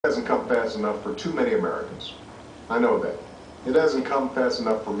hasn't come fast enough for too many Americans. I know that. It hasn't come fast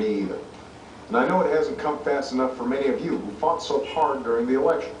enough for me either. And I know it hasn't come fast enough for many of you who fought so hard during the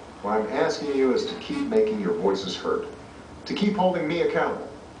election. What I'm asking you is to keep making your voices heard, to keep holding me accountable,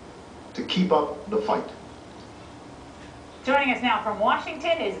 to keep up the fight. Joining us now from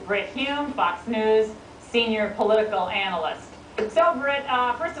Washington is Britt Hume, Fox News senior political analyst. So, Britt,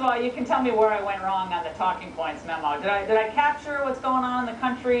 first of all, you can tell me where I went wrong on the talking points memo. Did I capture what's going on in the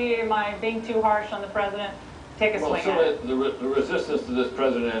country? Am I being too harsh on the president? Take a swing at it. The resistance to this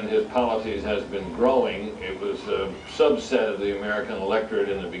president and his policies has been growing. It was a subset of the American electorate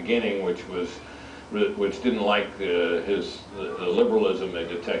in the beginning, which didn't like the liberalism they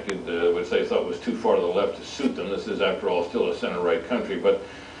detected, which they thought was too far to the left to suit them. This is, after all, still a center-right country. But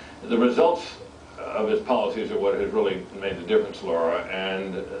the results of his policies are what has really made the difference, Laura.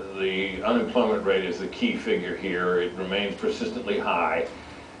 And the unemployment rate is the key figure here. It remains persistently high.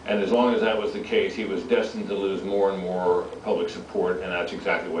 And as long as that was the case, he was destined to lose more and more public support, and that's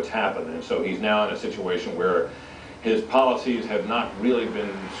exactly what's happened. And so he's now in a situation where his policies have not really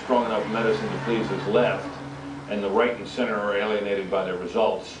been strong enough medicine to please his left, and the right and center are alienated by their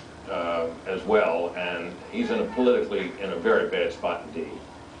results as well, and he's politically in a very bad spot indeed.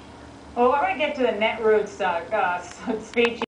 Well, we're going to get to the Netroots speech.